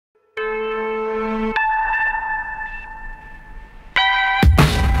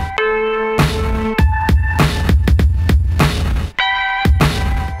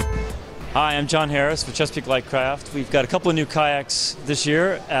I'm John Harris with Chesapeake Light Craft. We've got a couple of new kayaks this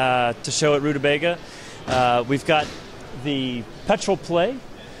year to show at Rutabaga. We've got the Petrol Play,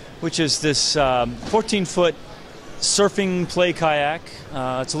 which is this 14-foot surfing play kayak.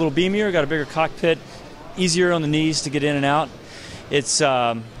 It's a little beamier, got a bigger cockpit, easier on the knees to get in and out. It's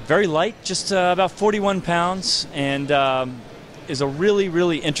very light, just about 41 pounds, and is a really,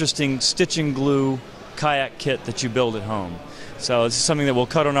 really interesting stitch and glue kayak kit that you build at home. So this is something that we'll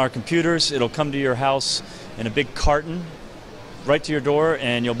cut on our computers. It'll come to your house in a big carton right to your door,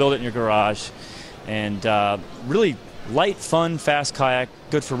 and you'll build it in your garage. And really light, fun, fast kayak,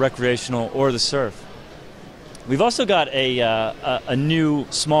 good for recreational or the surf. We've also got a new,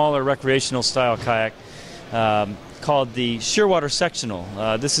 smaller recreational style kayak called the Shearwater Sectional.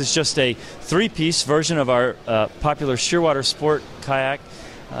 This is just a three-piece version of our popular Shearwater Sport kayak.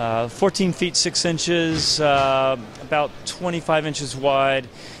 14 feet 6 inches, about 25 inches wide,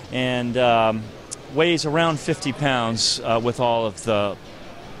 and weighs around 50 pounds with all of the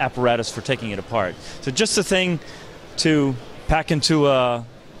apparatus for taking it apart. So just a thing to pack into a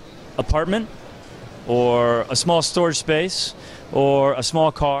apartment, or a small storage space, or a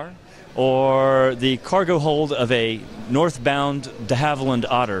small car, or the cargo hold of a northbound de Havilland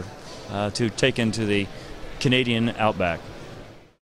otter to take into the Canadian outback.